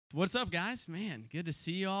What's up, guys? Man, good to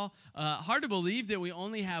see y'all. Hard to believe that we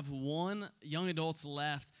only have one young adults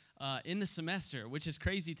left in the semester, which is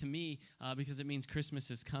crazy to me because it means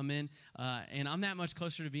Christmas is coming, and I'm that much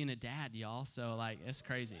closer to being a dad, y'all, so, it's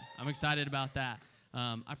crazy. I'm excited about that.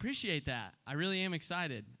 I appreciate that. I really am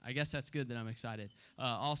excited. I guess that's good that I'm excited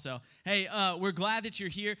also. Hey, we're glad that you're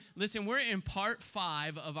here. Listen, we're in part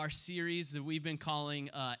 5 of our series that we've been calling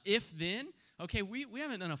If Then. Okay, we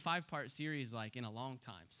haven't done a 5-part series in a long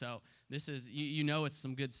time. So this is, you know it's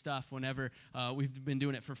some good stuff whenever we've been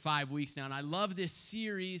doing it for 5 weeks now. And I love this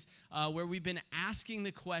series where we've been asking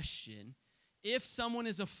the question, if someone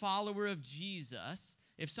is a follower of Jesus,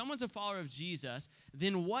 if someone's a follower of Jesus,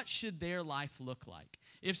 then what should their life look like?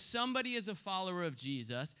 If somebody is a follower of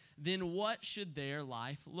Jesus, then what should their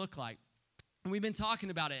life look like? And we've been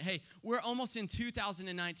talking about it. Hey, we're almost in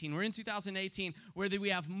 2019. We're in 2018 where we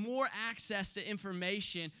have more access to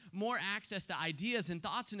information, more access to ideas and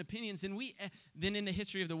thoughts and opinions than in the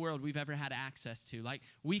history of the world we've ever had access to.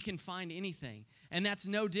 We can find anything. And that's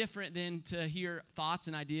no different than to hear thoughts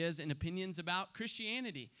and ideas and opinions about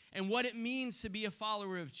Christianity and what it means to be a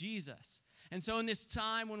follower of Jesus. And so in this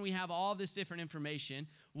time when we have all this different information,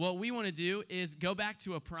 what we want to do is go back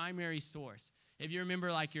to a primary source. If you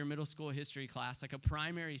remember your middle school history class, a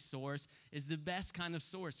primary source is the best kind of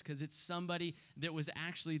source because it's somebody that was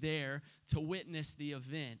actually there to witness the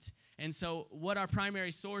event. And so what our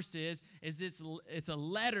primary source is it's a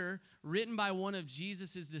letter written by one of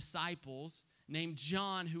Jesus' disciples named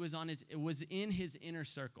John who was in his inner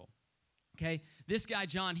circle. Okay, this guy,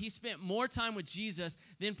 John, he spent more time with Jesus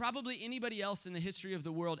than probably anybody else in the history of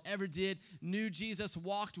the world ever did, knew Jesus,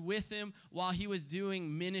 walked with him while he was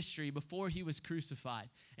doing ministry before he was crucified.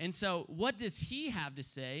 And so what does he have to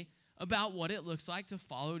say about what it looks like to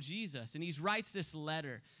follow Jesus? And he writes this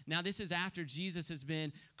letter. Now, this is after Jesus has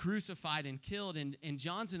been crucified and killed, and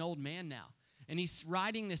John's an old man now. And he's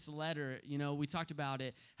writing this letter. You know, we talked about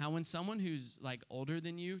it, how when someone who's older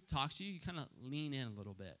than you talks to you, you kind of lean in a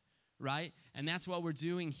little bit. Right? And that's what we're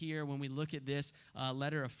doing here when we look at this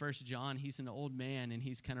letter of 1 John. He's an old man, and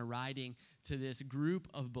he's kind of writing to this group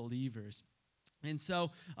of believers. And so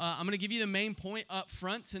I'm going to give you the main point up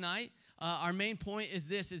front tonight. Our main point is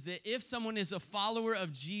this, is that if someone is a follower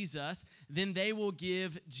of Jesus, then they will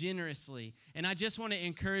give generously. And I just want to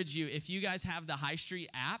encourage you, if you guys have the High Street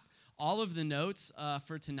app, all of the notes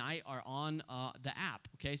for tonight are on the app,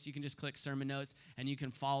 okay? So you can just click sermon notes, and you can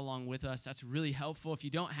follow along with us. That's really helpful. If you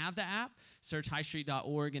don't have the app, search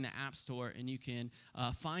highstreet.org in the App Store, and you can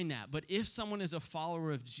find that. But if someone is a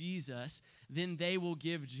follower of Jesus, then they will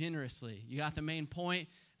give generously. You got the main point?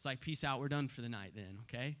 It's peace out, we're done for the night then,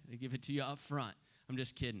 okay? They give it to you up front. I'm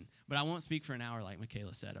just kidding. But I won't speak for an hour like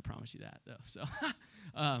Michaela said. I promise you that, though. So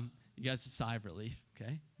you guys, a sigh of relief,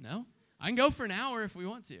 okay? No? I can go for an hour if we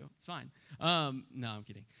want to. It's fine. No, I'm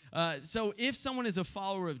kidding. So if someone is a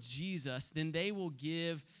follower of Jesus, then they will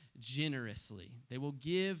give generously. They will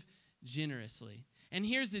give generously. And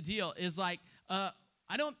here's the deal, is I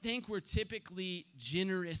don't think we're typically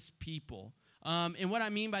generous people. And what I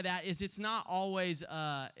mean by that is it's not always,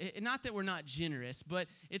 not that we're not generous, but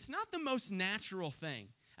it's not the most natural thing.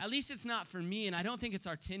 At least it's not for me, and I don't think it's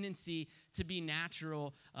our tendency to be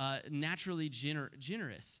naturally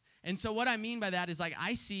generous. And so what I mean by that is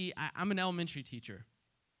I'm an elementary teacher,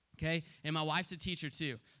 okay? And my wife's a teacher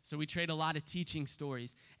too. So we trade a lot of teaching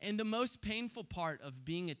stories. And the most painful part of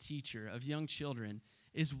being a teacher of young children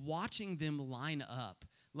is watching them line up.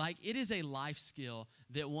 It is a life skill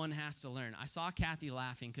that one has to learn. I saw Kathy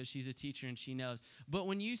laughing because she's a teacher and she knows. But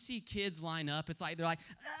when you see kids line up, it's they're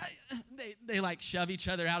they shove each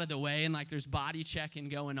other out of the way, and there's body checking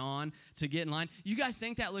going on to get in line. You guys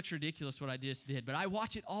think that looks ridiculous what I just did, but I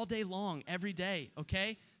watch it all day long, every day,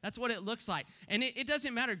 okay? That's what it looks like. And it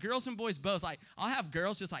doesn't matter, girls and boys both. I'll have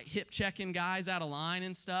girls just hip checking guys out of line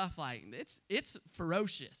and stuff. It's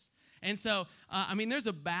ferocious. And so, there's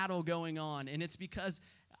a battle going on, and it's because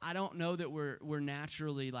I don't know that we're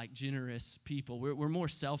naturally generous people. We're more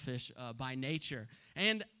selfish by nature.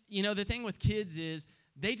 And the thing with kids is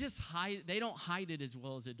they don't hide it as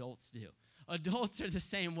well as adults do. Adults are the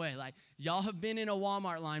same way. Y'all have been in a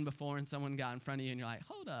Walmart line before and someone got in front of you and you're like,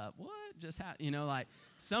 hold up, what just happened?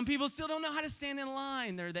 Some people still don't know how to stand in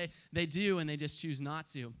line. They do, and they just choose not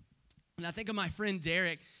to. And I think of my friend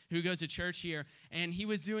Derek, who goes to church here, and he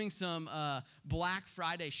was doing some Black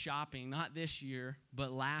Friday shopping, not this year,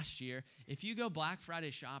 but last year. If you go Black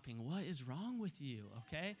Friday shopping, what is wrong with you,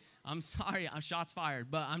 okay? I'm sorry, I'm shots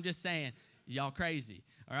fired, but I'm just saying, y'all crazy,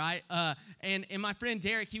 all right? And my friend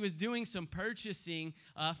Derek, he was doing some purchasing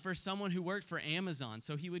for someone who worked for Amazon.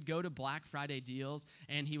 So he would go to Black Friday deals,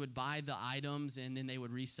 and he would buy the items, and then they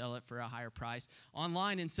would resell it for a higher price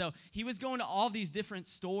online. And so he was going to all these different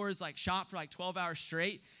stores, like shop for like 12 hours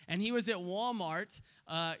straight, and he was at Walmart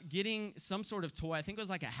getting some sort of toy. I think it was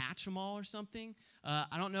like a Hatchimal or something.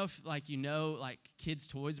 I don't know if like kids'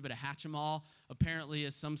 toys, but a Hatchimal apparently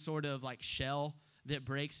is some sort of like shell that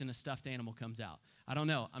breaks and a stuffed animal comes out. I don't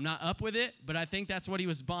know. I'm not up with it, but I think that's what he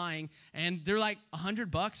was buying. And they're like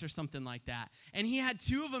 $100 or something like that. And he had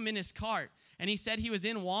 2 of them in his cart. And he said he was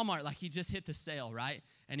in Walmart, like he just hit the sale, right?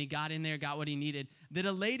 And he got in there, got what he needed. That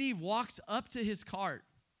a lady walks up to his cart,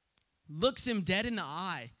 looks him dead in the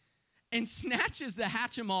eye, and snatches the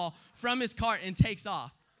Hatchimal from his cart and takes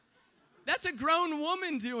off. That's a grown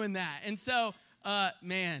woman doing that. And so,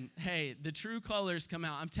 man, hey, the true colors come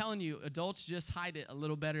out. I'm telling you, adults just hide it a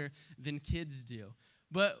little better than kids do.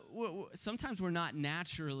 But sometimes we're not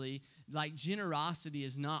naturally, like generosity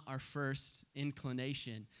is not our first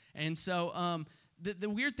inclination. And so the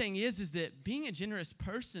weird thing is that being a generous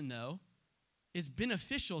person, though, is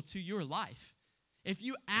beneficial to your life. If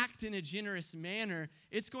you act in a generous manner,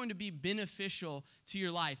 it's going to be beneficial to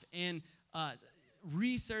your life. And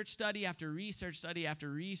research study after research study after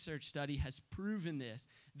research study has proven this,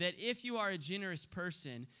 that if you are a generous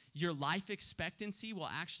person, your life expectancy will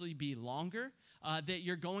actually be longer, that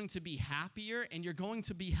you're going to be happier, and you're going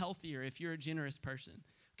to be healthier if you're a generous person,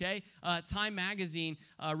 okay? Time Magazine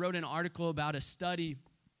wrote an article about a study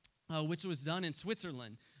which was done in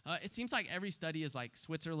Switzerland. It seems like every study is like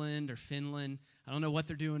Switzerland or Finland. I don't know what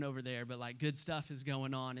they're doing over there, but like good stuff is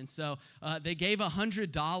going on. And so they gave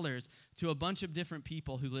 $100 to a bunch of different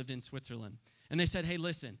people who lived in Switzerland. And they said, hey,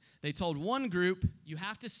 listen, they told one group, you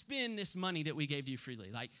have to spend this money that we gave you freely.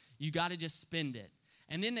 Like, you got to just spend it.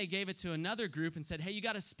 And then they gave it to another group and said, hey, you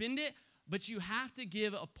got to spend it, but you have to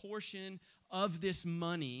give a portion of this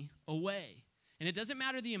money away. And it doesn't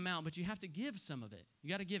matter the amount, but you have to give some of it. You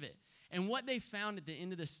got to give it. And what they found at the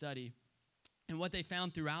end of the study, and what they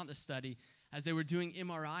found throughout the study as they were doing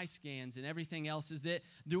MRI scans and everything else, is that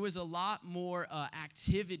there was a lot more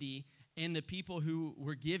activity in the people who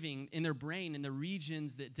were giving in their brain, in the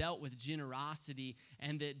regions that dealt with generosity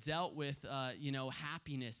and that dealt with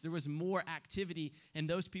happiness. There was more activity in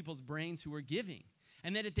those people's brains who were giving.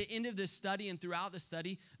 And that at the end of this study and throughout the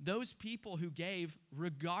study, those people who gave,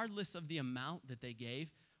 regardless of the amount that they gave,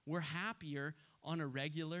 were happier on a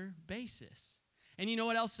regular basis. And you know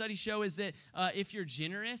what else studies show is that if you're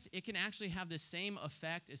generous, it can actually have the same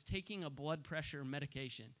effect as taking a blood pressure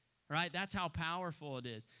medication, right? That's how powerful it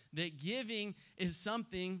is. That giving is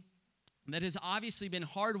something that has obviously been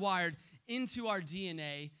hardwired into our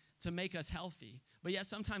DNA to make us healthy. But yet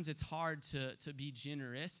sometimes it's hard to be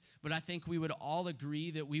generous. But I think we would all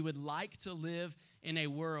agree that we would like to live in a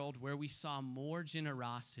world where we saw more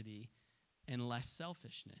generosity and less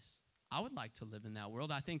selfishness. I would like to live in that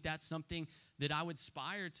world. I think that's something that I would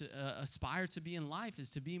aspire to be in life,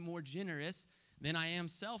 is to be more generous than I am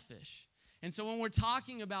selfish. And so when we're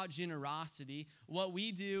talking about generosity, what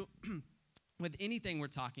we do with anything we're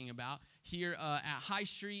talking about here at High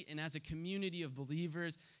Street and as a community of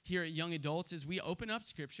believers here at Young Adults is we open up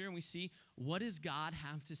Scripture and we see, what does God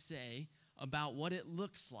have to say about what it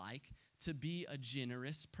looks like to be a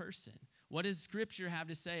generous person? What does Scripture have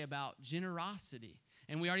to say about generosity?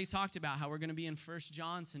 And we already talked about how we're going to be in 1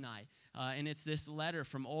 John tonight. And it's this letter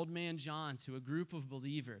from old man John to a group of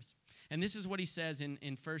believers. And this is what he says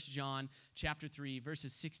in 1 John chapter 3,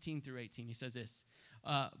 verses 16 through 18. He says this,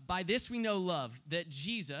 by this we know love, that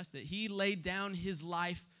Jesus, that he laid down his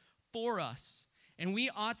life for us. And we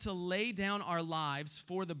ought to lay down our lives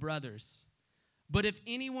for the brothers. But if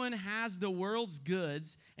anyone has the world's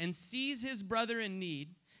goods and sees his brother in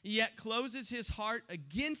need, yet closes his heart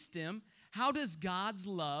against him, how does God's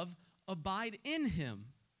love abide in him?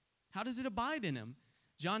 How does it abide in him?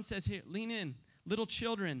 John says here, lean in, little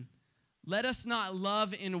children, let us not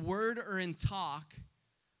love in word or in talk,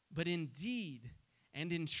 but in deed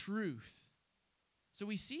and in truth. So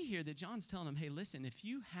we see here that John's telling them, hey, listen, if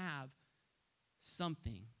you have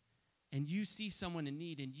something and you see someone in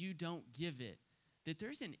need and you don't give it, that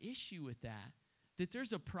there's an issue with that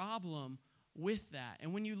there's a problem with that.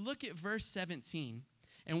 And when you look at verse 17,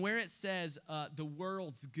 and where it says the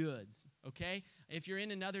world's goods, okay? If you're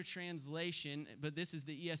in another translation, but this is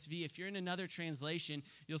the ESV, if you're in another translation,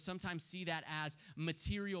 you'll sometimes see that as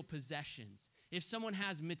material possessions. If someone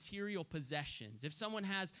has material possessions, if someone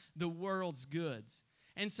has the world's goods.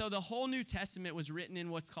 And so the whole New Testament was written in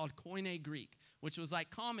what's called Koine Greek, which was like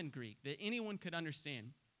common Greek that anyone could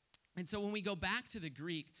understand. And so when we go back to the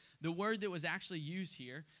Greek, the word that was actually used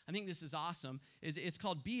here, I think this is awesome, is it's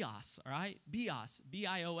called bios, all right? Bios,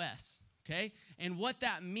 B-I-O-S, okay? And what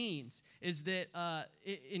that means is that,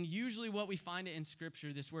 and usually what we find it in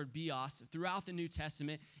Scripture, this word bios, throughout the New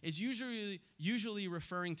Testament, is usually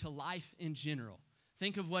referring to life in general.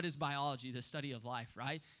 Think of what is biology, the study of life,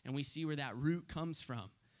 right? And we see where that root comes from.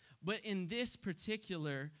 But in this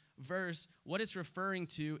particular verse, what it's referring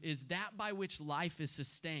to is that by which life is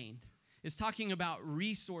sustained. It's talking about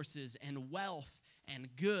resources and wealth and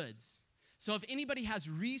goods. So if anybody has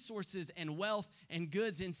resources and wealth and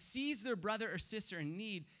goods and sees their brother or sister in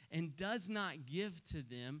need and does not give to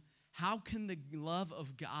them, how can the love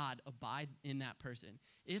of God abide in that person?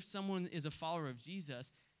 If someone is a follower of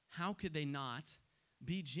Jesus, how could they not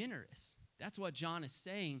be generous? That's what John is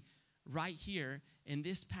saying right here in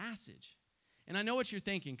this passage. And I know what you're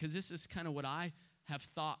thinking, because this is kind of what I have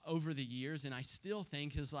thought over the years, and I still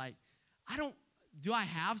think is like, do I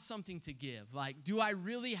have something to give? Like, do I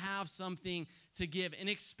really have something to give? And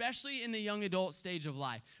especially in the young adult stage of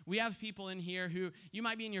life. We have people in here who, you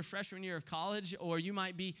might be in your freshman year of college, or you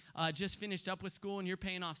might be just finished up with school and you're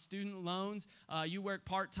paying off student loans. You work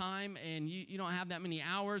part-time and you don't have that many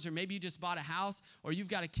hours, or maybe you just bought a house, or you've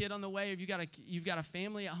got a kid on the way, or you've got a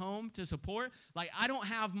family at home to support. Like, I don't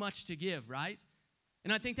have much to give, right?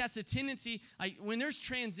 And I think that's a tendency, like when there's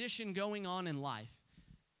transition going on in life,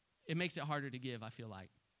 it makes it harder to give, I feel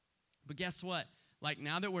like. But guess what? Like,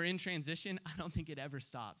 now that we're in transition, I don't think it ever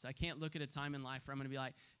stops. I can't look at a time in life where I'm going to be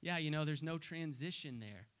like, yeah, there's no transition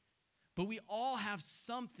there. But we all have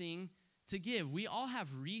something to give. We all have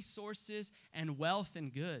resources and wealth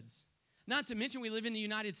and goods. Not to mention we live in the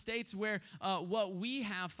United States where what we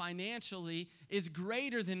have financially is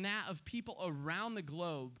greater than that of people around the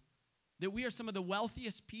globe. That we are some of the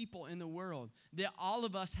wealthiest people in the world. That all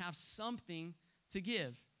of us have something to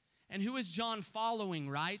give. And who is John following,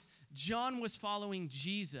 right? John was following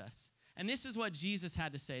Jesus. And this is what Jesus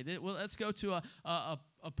had to say. Well, let's go to a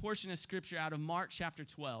portion of Scripture out of Mark chapter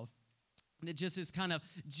 12. That just is kind of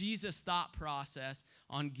Jesus' thought process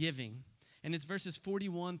on giving. And it's verses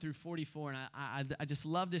 41 through 44. And I just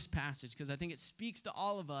love this passage because I think it speaks to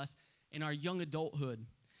all of us in our young adulthood. It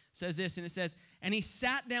says this, and it says, "And he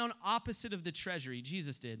sat down opposite of the treasury,"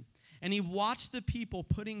 Jesus did, "and he watched the people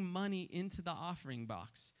putting money into the offering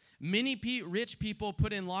box. Many rich people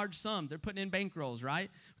put in large sums. They're putting in bankrolls,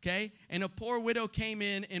 right? Okay? And a poor widow came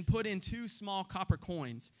in and put in 2 small copper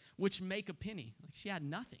coins, which make a penny." Like, she had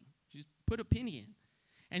nothing. She just put a penny in.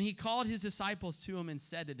 "And he called his disciples to him and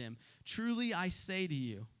said to them, 'Truly I say to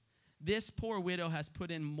you, this poor widow has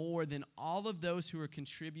put in more than all of those who are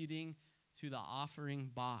contributing to the offering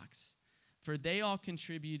box. For they all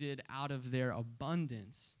contributed out of their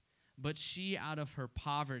abundance. But she, out of her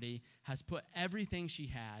poverty, has put everything she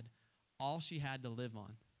had, all she had to live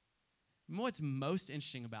on.'" And what's most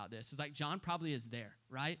interesting about this is, like, John probably is there,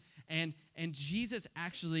 right? And Jesus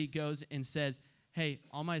actually goes and says, "Hey,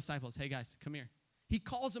 all my disciples, hey, guys, come here." He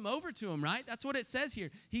calls them over to him, right? That's what it says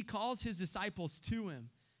here. He calls his disciples to him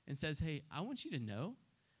and says, "Hey, I want you to know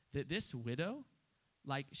that this widow,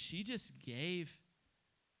 like, she just gave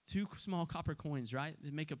 2 small copper coins, right? They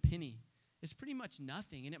make a penny. It's pretty much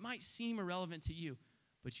nothing, and it might seem irrelevant to you.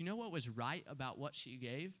 But you know what was right about what she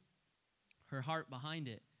gave? Her heart behind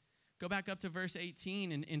it. Go back up to verse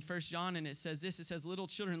 18 in 1 John, and it says this. It says, "Little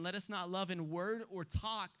children, let us not love in word or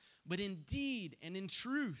talk, but in deed and in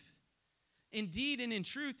truth." Indeed and in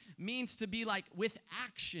truth means to be like with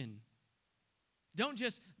action. Don't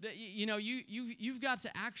just, you've got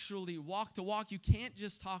to actually walk the walk. You can't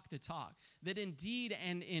just talk the talk. That in deed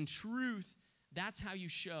and in truth, that's how you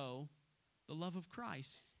show the love of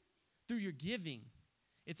Christ through your giving.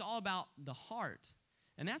 It's all about the heart.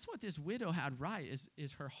 And that's what this widow had right,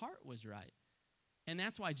 is her heart was right. And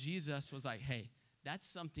that's why Jesus was like, hey, that's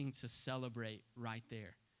something to celebrate right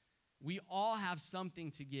there. We all have something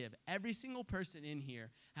to give. Every single person in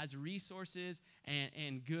here has resources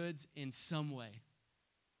and goods in some way.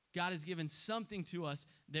 God has given something to us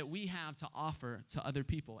that we have to offer to other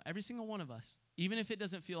people. Every single one of us. Even if it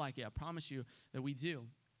doesn't feel like it, I promise you that we do.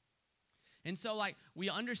 And so, like, we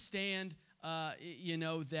understand,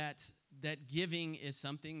 that giving is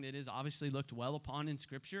something that is obviously looked well upon in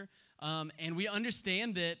Scripture. And we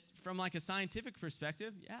understand that from like a scientific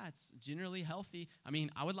perspective, yeah, it's generally healthy. I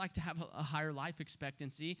mean, I would like to have a higher life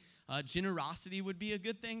expectancy. Generosity would be a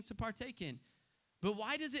good thing to partake in. But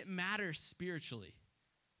why does it matter spiritually?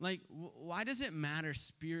 Like, why does it matter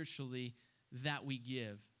spiritually that we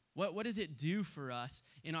give? What does it do for us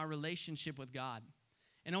in our relationship with God?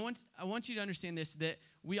 And I want you to understand this, that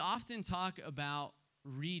we often talk about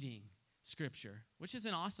reading Scripture, which is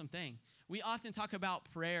an awesome thing. We often talk about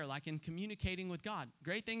prayer, like in communicating with God.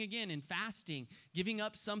 Great thing, again, in fasting, giving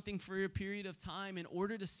up something for a period of time in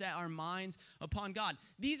order to set our minds upon God.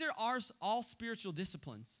 These are all spiritual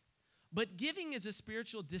disciplines. But giving is a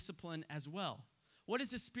spiritual discipline as well. What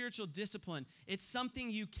is a spiritual discipline? It's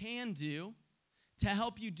something you can do to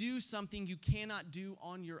help you do something you cannot do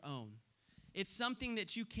on your own. It's something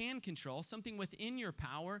that you can control, something within your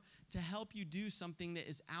power to help you do something that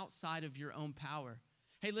is outside of your own power.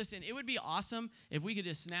 Hey, listen, it would be awesome if we could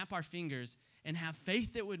just snap our fingers and have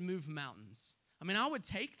faith that would move mountains. I mean, I would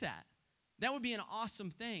take that. That would be an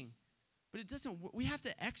awesome thing. But it doesn't. We have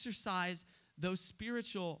to exercise those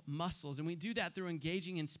spiritual muscles, and we do that through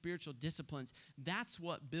engaging in spiritual disciplines. That's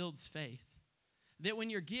what builds faith. That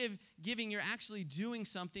when you're giving, you're actually doing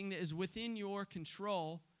something that is within your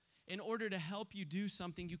control in order to help you do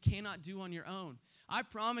something you cannot do on your own. I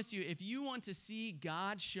promise you, if you want to see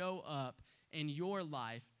God show up in your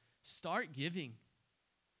life, start giving.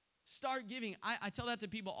 Start giving. I tell that to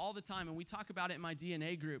people all the time, and we talk about it in my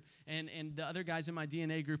DNA group, and the other guys in my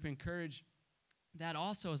DNA group encourage that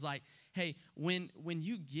also. Is like, hey, when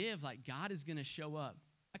you give, like, God is going to show up.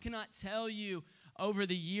 I cannot tell you over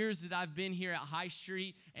the years that I've been here at High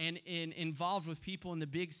Street and involved with people in the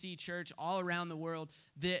Big C Church all around the world,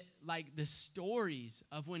 that like the stories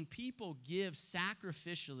of when people give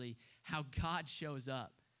sacrificially, how God shows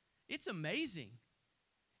up. It's amazing.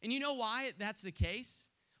 And you know why that's the case?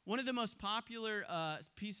 One of the most popular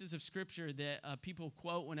pieces of scripture that people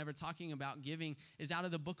quote whenever talking about giving is out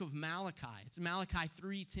of the book of Malachi. It's Malachi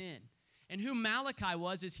 3:10. And who Malachi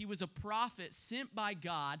was is he was a prophet sent by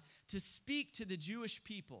God to speak to the Jewish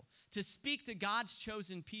people, to speak to God's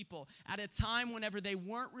chosen people at a time whenever they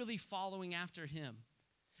weren't really following after him,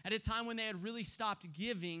 at a time when they had really stopped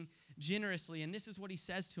giving generously. And this is what he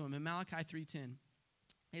says to him in Malachi 3:10.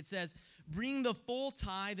 It says, "Bring the full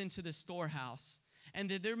tithe into the storehouse, and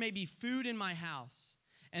that there may be food in my house,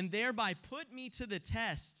 and thereby put me to the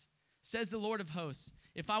test, says the Lord of hosts,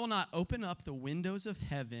 if I will not open up the windows of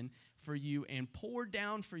heaven for you and pour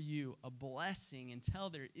down for you a blessing until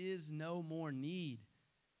there is no more need."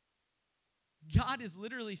 God is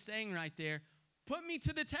literally saying right there, put me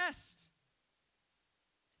to the test.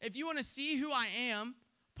 If you want to see who I am,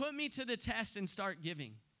 put me to the test and start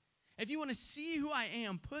giving. If you want to see who I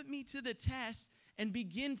am, put me to the test and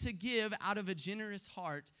begin to give out of a generous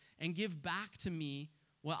heart and give back to me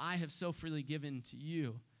what I have so freely given to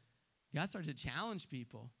you. God starts to challenge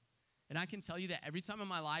people. And I can tell you that every time in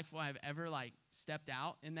my life when I've ever stepped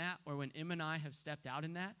out in that, or when Em and I have stepped out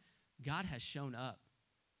in that, God has shown up.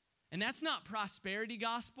 And that's not prosperity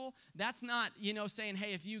gospel. That's not, saying,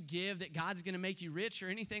 hey, if you give that God's going to make you rich or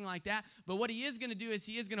anything like that. But what he is going to do is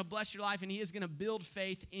he is going to bless your life and he is going to build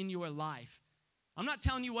faith in your life. I'm not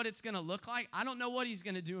telling you what it's going to look like. I don't know what he's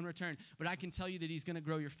going to do in return, but I can tell you that he's going to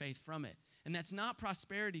grow your faith from it. And that's not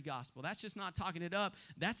prosperity gospel. That's just not talking it up.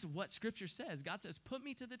 That's what Scripture says. God says, put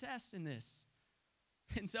me to the test in this.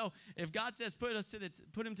 And so if God says put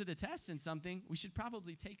him to the test in something, we should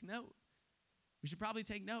probably take note. We should probably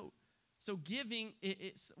take note. So giving,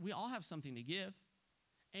 we all have something to give.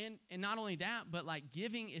 And not only that, but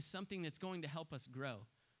giving is something that's going to help us grow.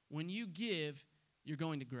 When you give, you're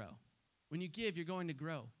going to grow. When you give, you're going to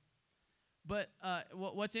grow. But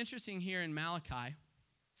what's interesting here in Malachi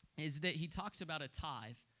is that he talks about a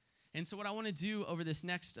tithe. And so what I want to do over this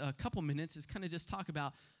next couple minutes is kind of just talk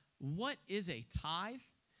about what is a tithe,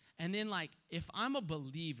 and then if I'm a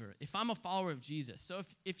believer, if I'm a follower of Jesus. So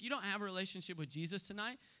if you don't have a relationship with Jesus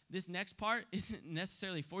tonight, this next part isn't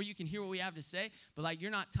necessarily for you. You can hear what we have to say, but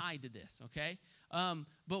you're not tied to this, okay?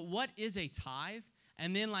 But what is a tithe?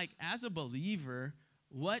 And then as a believer,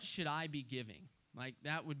 what should I be giving?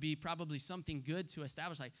 That would be probably something good to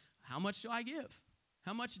establish. How much do I give?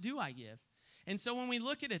 How much do I give? And so when we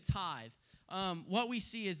look at a tithe, what we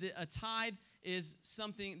see is that a tithe is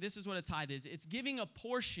something, this is what a tithe is. It's giving a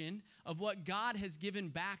portion of what God has given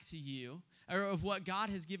back to you, or of what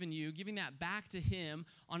God has given you, giving that back to him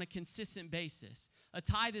on a consistent basis. A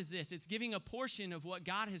tithe is this. It's giving a portion of what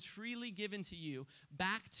God has freely given to you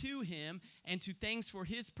back to him and to things for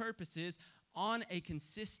his purposes on a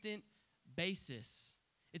consistent basis.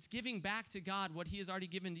 It's giving back to God what he has already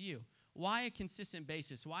given to you. why a consistent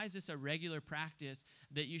basis? Why is this a regular practice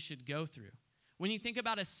that you should go through? When you think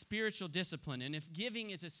about a spiritual discipline, and if giving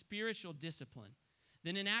is a spiritual discipline,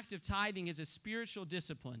 then an act of tithing is a spiritual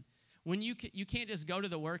discipline. When you can't just go to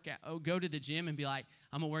the gym and be like,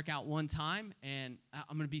 I'm going to work out one time and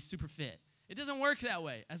I'm going to be super fit. It doesn't work that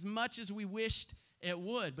way, as much as we wished it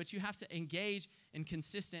would, but you have to engage in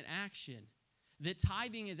consistent action. That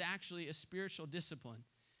tithing is actually a spiritual discipline.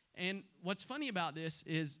 And what's funny about this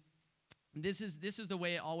is the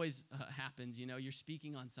way it always happens. You know, you're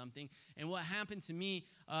speaking on something. And what happened to me,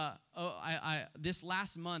 this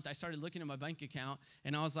last month, I started looking at my bank account,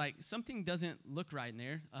 and I was like, something doesn't look right in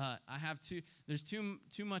there. There's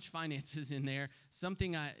too much finances in there.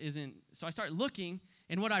 Something isn't. So I started looking,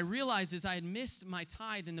 and what I realized is I had missed my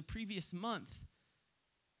tithe in the previous month.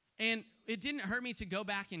 And it didn't hurt me to go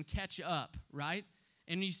back and catch up, right?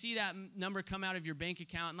 And you see that number come out of your bank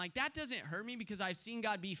account, and like that doesn't hurt me because I've seen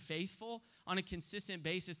God be faithful on a consistent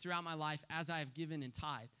basis throughout my life as I have given and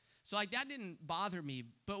tithe. So like that didn't bother me.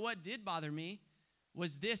 But what did bother me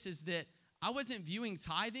is that I wasn't viewing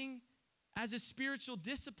tithing as a spiritual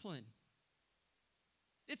discipline.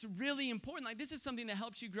 It's really important. Like this is something that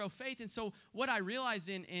helps you grow faith. And so what I realized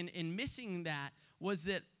in missing that was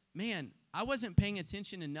that, man, I wasn't paying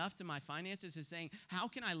attention enough to my finances and saying, how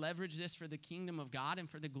can I leverage this for the kingdom of God and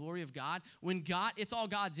for the glory of God when it's all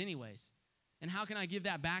God's anyways? And how can I give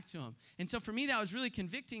that back to him? And so for me, that was really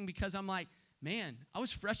convicting because I'm like, man, I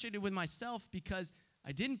was frustrated with myself because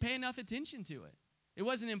I didn't pay enough attention to it. It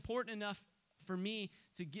wasn't important enough for me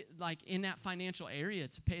to get like in that financial area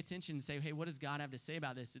to pay attention and say, hey, what does God have to say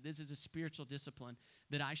about this? That this is a spiritual discipline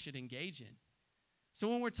that I should engage in. So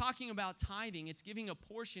when we're talking about tithing, it's giving a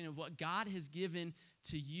portion of what God has given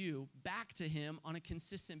to you back to him on a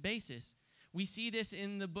consistent basis. We see this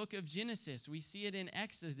in the book of Genesis. We see it in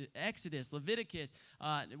Exodus, Leviticus.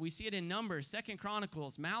 We see it in Numbers, 2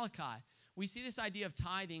 Chronicles, Malachi. We see this idea of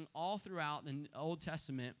tithing all throughout the Old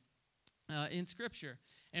Testament in Scripture.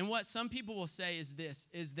 And what some people will say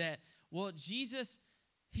is that, well, Jesus,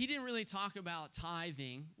 he didn't really talk about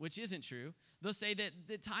tithing, which isn't true. They'll say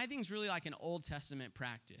that tithing is really like an Old Testament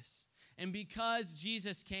practice. And because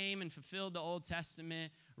Jesus came and fulfilled the Old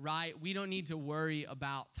Testament, right, we don't need to worry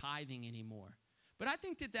about tithing anymore. But I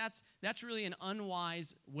think that's really an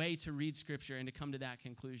unwise way to read Scripture and to come to that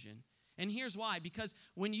conclusion. And here's why. Because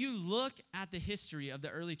when you look at the history of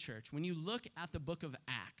the early church, when you look at the book of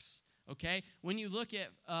Acts, okay, when you look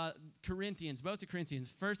at Corinthians, both the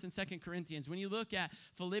Corinthians, 1st and 2nd Corinthians, when you look at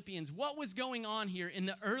Philippians, what was going on here in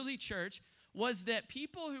the early church was that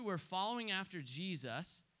people who were following after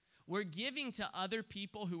Jesus were giving to other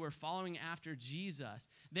people who were following after Jesus.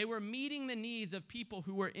 They were meeting the needs of people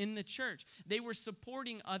who were in the church. They were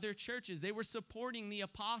supporting other churches. They were supporting the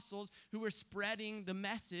apostles who were spreading the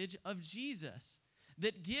message of Jesus.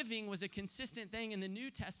 That giving was a consistent thing in the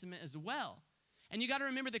New Testament as well. And you got to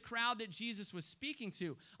remember the crowd that Jesus was speaking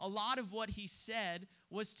to. A lot of what he said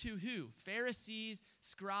was to who? Pharisees,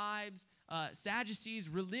 scribes, Sadducees,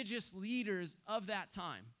 religious leaders of that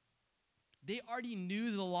time. They already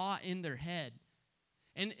knew the law in their head.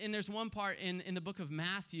 And there's one part in the book of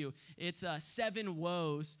Matthew, it's 7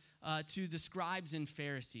 woes to the scribes and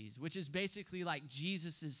Pharisees, which is basically like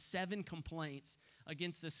Jesus' 7 complaints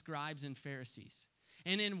against the scribes and Pharisees.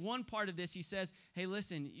 And in one part of this, he says, hey,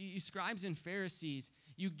 listen, you scribes and Pharisees,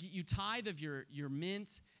 you tithe of your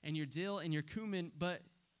mint and your dill and your cumin, but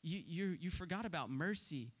you forgot about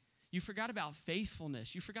mercy. You forgot about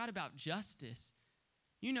faithfulness. You forgot about justice.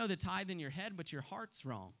 You know the tithe in your head, but your heart's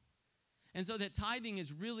wrong. And so that tithing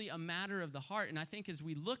is really a matter of the heart. And I think as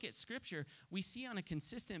we look at Scripture, we see on a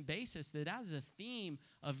consistent basis that as a theme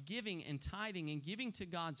of giving and tithing and giving to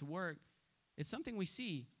God's work, it's something we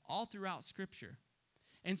see all throughout Scripture.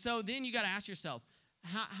 And so then you got to ask yourself,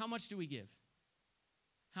 how much do we give?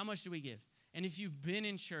 How much do we give? And if you've been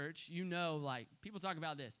in church, you know, like, people talk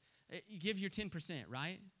about this. You give your 10%,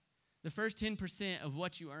 right? The first 10% of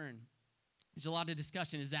what you earn. There's a lot of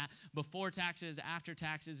discussion. Is that before taxes, after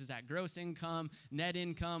taxes? Is that gross income, net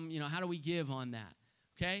income? You know, how do we give on that?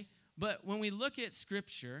 Okay? But when we look at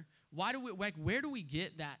Scripture, where do we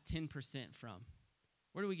get that 10% from?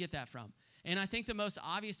 Where do we get that from? And I think the most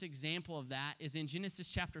obvious example of that is in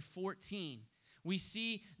Genesis chapter 14. We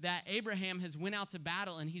see that Abraham has went out to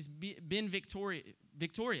battle and he's been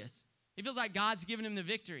victorious. It feels like God's given him the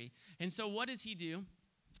victory. And so what does he do?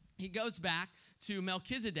 He goes back to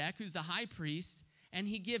Melchizedek, who's the high priest, and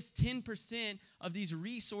he gives 10% of these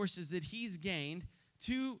resources that he's gained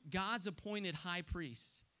to God's appointed high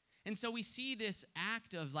priest. And so we see this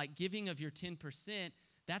act of like giving of your 10%,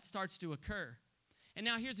 that starts to occur. And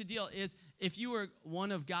now here's the deal is if you were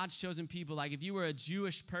one of God's chosen people, like if you were a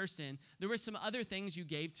Jewish person, there were some other things you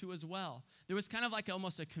gave to as well. There was kind of like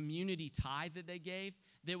almost a community tithe that they gave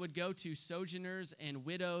that would go to sojourners and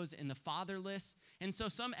widows and the fatherless. And so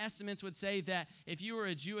some estimates would say that if you were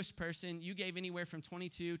a Jewish person, you gave anywhere from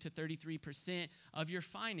 22 to 33% of your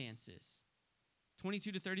finances.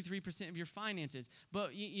 22 to 33% of your finances.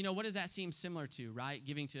 But you know, what does that seem similar to, right?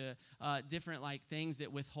 Giving to different like things that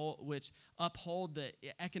which uphold the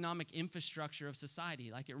economic infrastructure of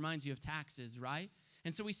society. Like it reminds you of taxes, right?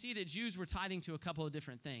 And so we see that Jews were tithing to a couple of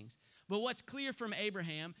different things. But what's clear from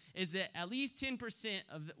Abraham is that at least 10%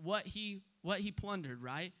 of what he plundered,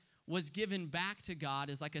 right, was given back to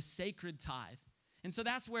God as like a sacred tithe. And so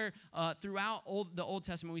that's where throughout the Old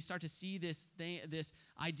Testament, we start to see this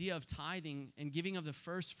idea of tithing and giving of the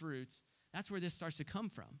first fruits. That's where this starts to come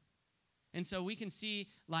from. And so we can see,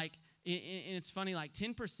 like, and it's funny, like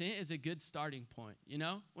 10% is a good starting point, you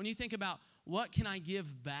know? When you think about what can I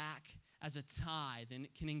give back as a tithe and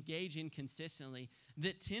can engage in consistently,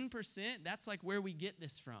 that 10%, that's like where we get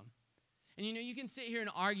this from. And, you know, you can sit here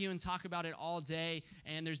and argue and talk about it all day,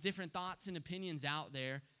 and there's different thoughts and opinions out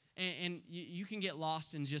there. And you can get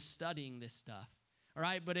lost in just studying this stuff, all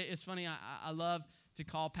right? But it's funny, I love to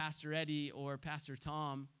call Pastor Eddie or Pastor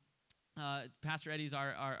Tom. Pastor Eddie's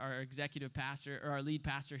our executive pastor, or our lead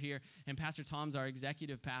pastor here, and Pastor Tom's our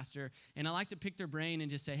executive pastor. And I like to pick their brain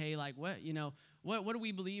and just say, hey, like, what do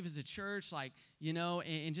we believe as a church? Like, you know,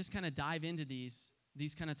 and just kind of dive into these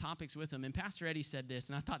kind of topics with them. And Pastor Eddie said this,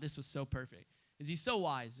 and I thought this was so perfect, because he's so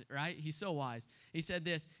wise, right? He's so wise. He said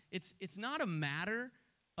this, it's not a matter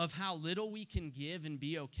of how little we can give and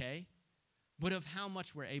be okay, but of how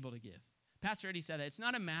much we're able to give. Pastor Eddie said that. It's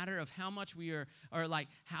not a matter of how much we are, or like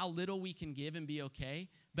how little we can give and be okay,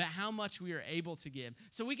 but how much we are able to give.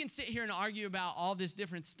 So we can sit here and argue about all this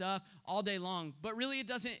different stuff all day long, but really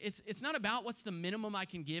it's not about what's the minimum I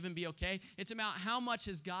can give and be okay. It's about how much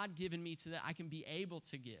has God given me so that I can be able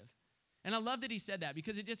to give. And I love that he said that,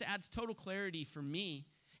 because it just adds total clarity for me.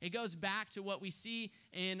 It goes back to what we see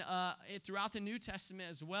in throughout the New Testament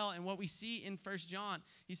as well, and what we see in 1 John.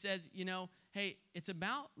 He says, you know, hey, it's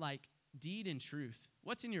about like deed and truth.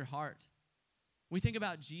 What's in your heart? We think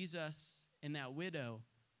about Jesus and that widow.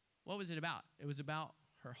 What was it about? It was about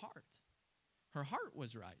her heart. Her heart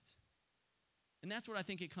was right. And that's what I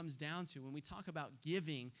think it comes down to when we talk about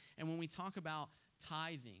giving and when we talk about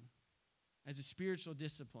tithing as a spiritual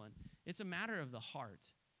discipline. It's a matter of the heart.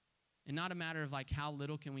 And not a matter of like how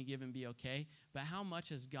little can we give and be okay, but how much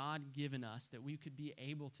has God given us that we could be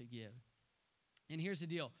able to give. And here's the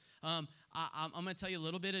deal. I'm going to tell you a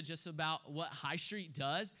little bit of just about what High Street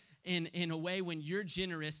does. In a way, when you're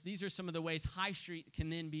generous, these are some of the ways High Street can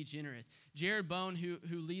then be generous. Jared Bone,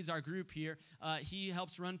 who leads our group here, he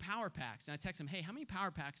helps run Power Packs. And I text him, hey, how many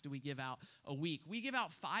Power Packs do we give out a week? We give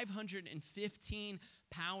out 515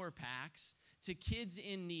 Power Packs to kids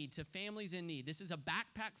in need, to families in need. This is a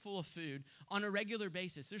backpack full of food on a regular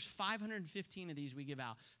basis. There's 515 of these we give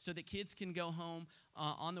out so that kids can go home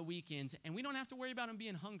on the weekends, and we don't have to worry about them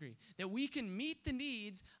being hungry, that we can meet the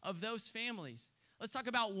needs of those families. Let's talk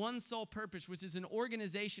about One Soul Purpose, which is an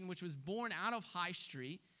organization which was born out of High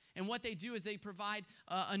Street, and what they do is they provide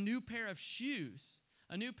a new pair of shoes,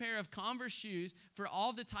 a new pair of Converse shoes for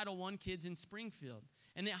all the Title I kids in Springfield.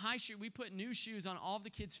 And at High Street, we put new shoes on all of the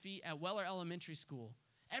kids' feet at Weller Elementary School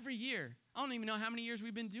every year. I don't even know how many years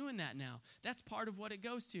we've been doing that now. That's part of what it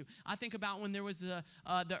goes to. I think about when there was the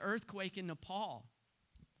earthquake in Nepal,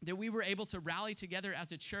 that we were able to rally together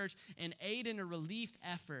as a church and aid in a relief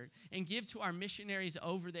effort and give to our missionaries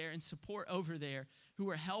over there and support over there who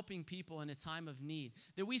are helping people in a time of need.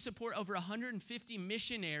 That we support over 150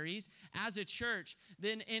 missionaries as a church.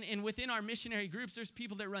 Then, and within our missionary groups, there's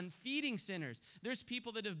people that run feeding centers. There's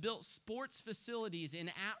people that have built sports facilities in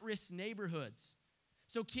at-risk neighborhoods.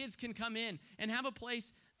 So kids can come in and have a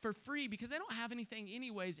place for free because they don't have anything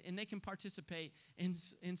anyways, and they can participate in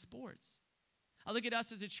sports. I look at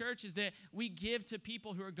us as a church is that we give to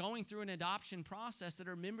people who are going through an adoption process that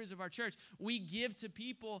are members of our church. We give to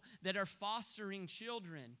people that are fostering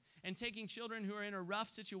children and taking children who are in a rough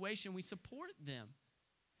situation. We support them.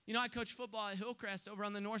 You know, I coach football at Hillcrest over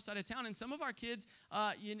on the north side of town, and some of our kids,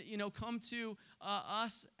 come to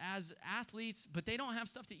us as athletes, but they don't have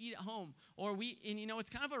stuff to eat at home. It's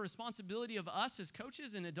kind of a responsibility of us as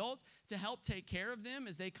coaches and adults to help take care of them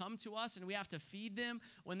as they come to us, and we have to feed them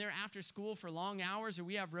when they're after school for long hours or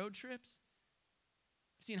we have road trips.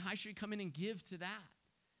 I've seen High Street come in and give to that.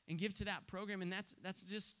 And give to that program, and that's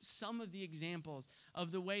just some of the examples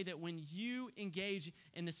of the way that when you engage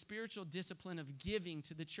in the spiritual discipline of giving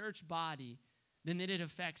to the church body, then that it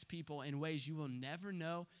affects people in ways you will never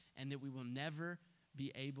know and that we will never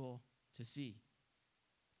be able to see.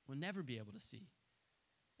 We'll never be able to see.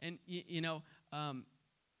 And,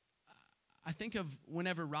 I think of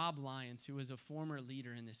whenever Rob Lyons, who was a former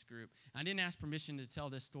leader in this group, I didn't ask permission to tell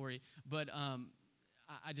this story, but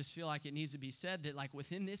I just feel like it needs to be said that, like,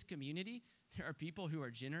 within this community, there are people who are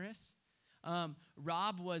generous.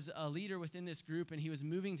 Rob was a leader within this group, and he was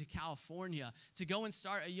moving to California to go and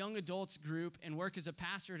start a young adults group and work as a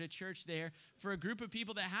pastor at a church there for a group of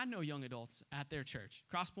people that had no young adults at their church,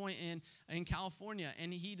 Crosspoint in California.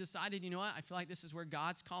 And he decided, you know what, I feel like this is where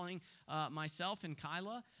God's calling myself and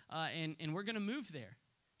Kyla, and we're going to move there.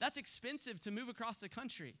 That's expensive to move across the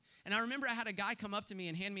country. And I remember I had a guy come up to me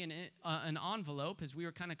and hand me an envelope as we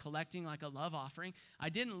were kind of collecting like a love offering. I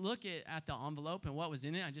didn't look at the envelope and what was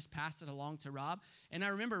in it. I just passed it along to Rob. And I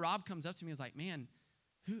remember Rob comes up to me and was like, man,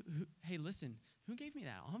 hey, listen, who gave me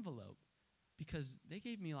that envelope? Because they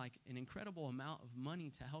gave me like an incredible amount of money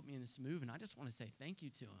to help me in this move, and I just want to say thank you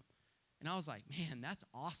to him. And I was like, man, that's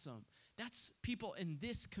awesome. That's people in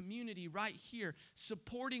this community right here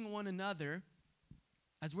supporting one another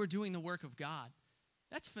as we're doing the work of God.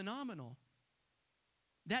 That's phenomenal.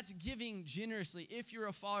 That's giving generously. If you're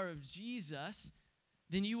a follower of Jesus,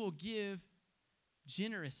 then you will give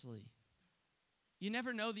generously. You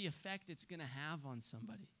never know the effect it's going to have on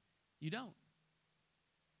somebody. You don't.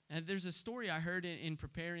 And there's a story I heard in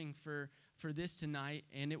preparing for this tonight,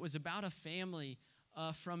 and it was about a family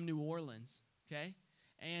from New Orleans, okay?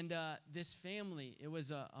 And this family, it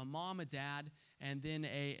was a mom, a dad, and then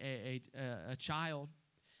a child.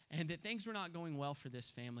 And that things were not going well for this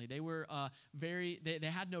family. They were they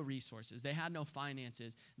had no resources. They had no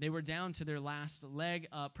finances. They were down to their last leg,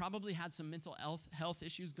 probably had some mental health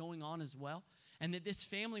issues going on as well. And that this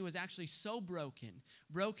family was actually so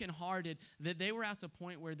brokenhearted, that they were at a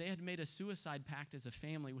point where they had made a suicide pact as a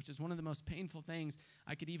family, which is one of the most painful things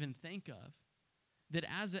I could even think of. That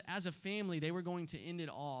as a family, they were going to end it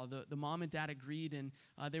all. The mom and dad agreed, and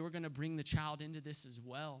they were going to bring the child into this as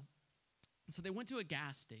well. So they went to a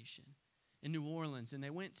gas station in New Orleans, and they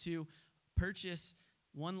went to purchase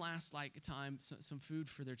one last time some food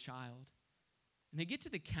for their child. And they get to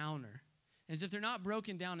the counter. As if they're not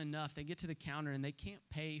broken down enough, they get to the counter and they can't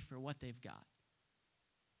pay for what they've got.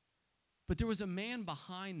 But there was a man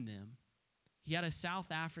behind them. He had a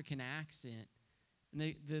South African accent.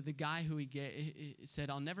 And the guy who he said,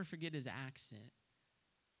 I'll never forget his accent.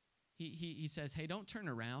 He says, hey, don't turn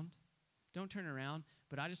around. Don't turn around,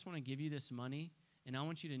 but I just want to give you this money, and I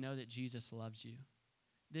want you to know that Jesus loves you.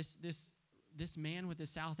 This man with the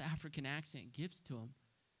South African accent gives to him,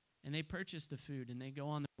 and they purchase the food, and they go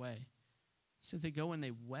on their way. So they go and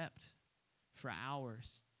they wept for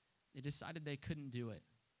hours. They decided they couldn't do it.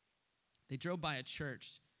 They drove by a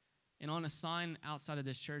church, and on a sign outside of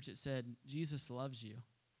this church, it said, Jesus loves you.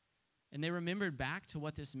 And they remembered back to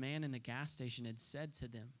what this man in the gas station had said to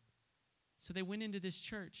them. So they went into this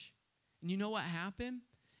church. And you know what happened?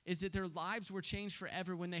 Is that their lives were changed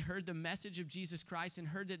forever when they heard the message of Jesus Christ and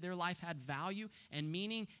heard that their life had value and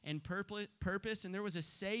meaning and purpose, and there was a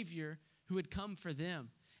Savior who had come for them.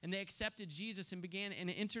 And they accepted Jesus and began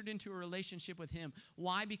and entered into a relationship with him.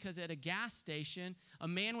 Why? Because at a gas station, a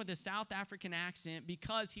man with a South African accent,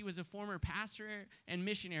 because he was a former pastor and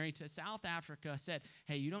missionary to South Africa, said,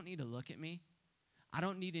 hey, you don't need to look at me. I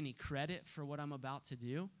don't need any credit for what I'm about to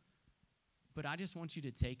do, but I just want you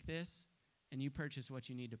to take this and you purchase what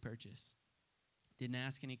you need to purchase. Didn't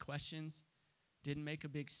ask any questions, didn't make a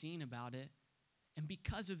big scene about it. And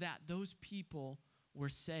because of that, those people were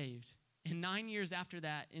saved. And 9 years after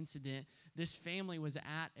that incident, this family was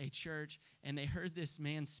at a church, and they heard this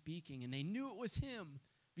man speaking, and they knew it was him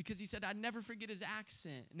because he said, I'd never forget his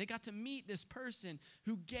accent. And they got to meet this person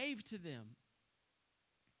who gave to them.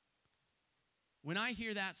 When I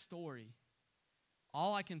hear that story,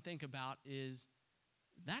 all I can think about is,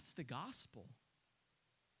 that's the gospel.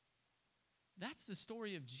 That's the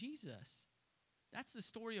story of Jesus. That's the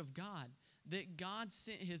story of God. That God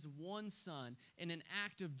sent his one son in an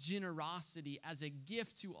act of generosity as a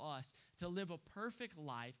gift to us to live a perfect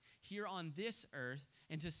life here on this earth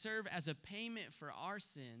and to serve as a payment for our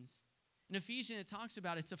sins. In Ephesians, it talks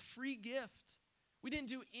about it's a free gift. We didn't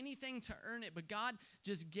do anything to earn it, but God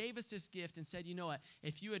just gave us this gift and said, you know what?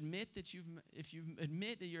 If you admit that you're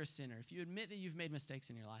a sinner, if you admit that you've made mistakes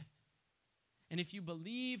in your life, and if you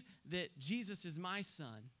believe that Jesus is my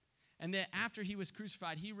son, and that after he was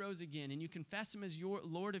crucified, he rose again, and you confess him as your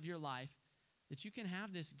Lord of your life, that you can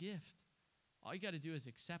have this gift. All you got to do is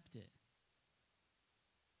accept it.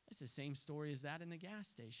 It's the same story as that in the gas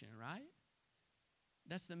station, right?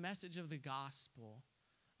 That's the message of the gospel.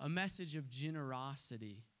 a message of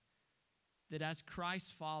generosity. That as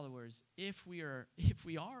Christ followers, if we are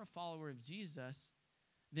a follower of Jesus,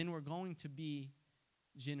 then we're going to be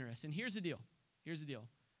generous. And here's the deal.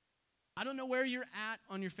 I don't know where you're at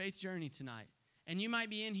on your faith journey tonight. And you might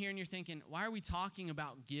be in here and you're thinking, why are we talking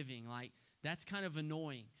about giving? Like, that's kind of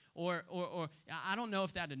annoying. Or I don't know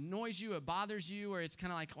if that annoys you, it bothers you, or it's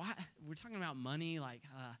kind of like, what? We're talking about money,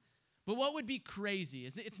 But what would be crazy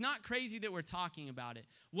is it's not crazy that we're talking about it.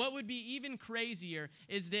 What would be even crazier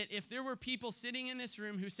is that if there were people sitting in this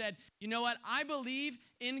room who said, you know what, I believe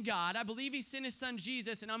in God, I believe he sent his son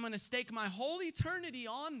Jesus, and I'm going to stake my whole eternity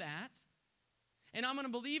on that, and I'm going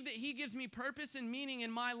to believe that he gives me purpose and meaning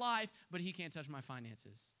in my life, but he can't touch my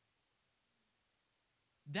finances.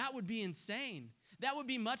 That would be insane. That would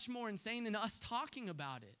be much more insane than us talking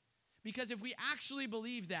about it. Because if we actually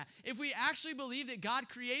believe that, if we actually believe that God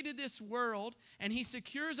created this world and he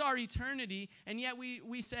secures our eternity, and yet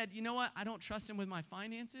we said, you know what, I don't trust him with my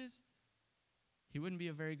finances, he wouldn't be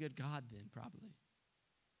a very good God then, probably.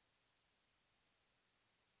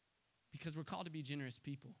 Because we're called to be generous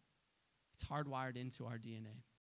people. It's hardwired into our DNA.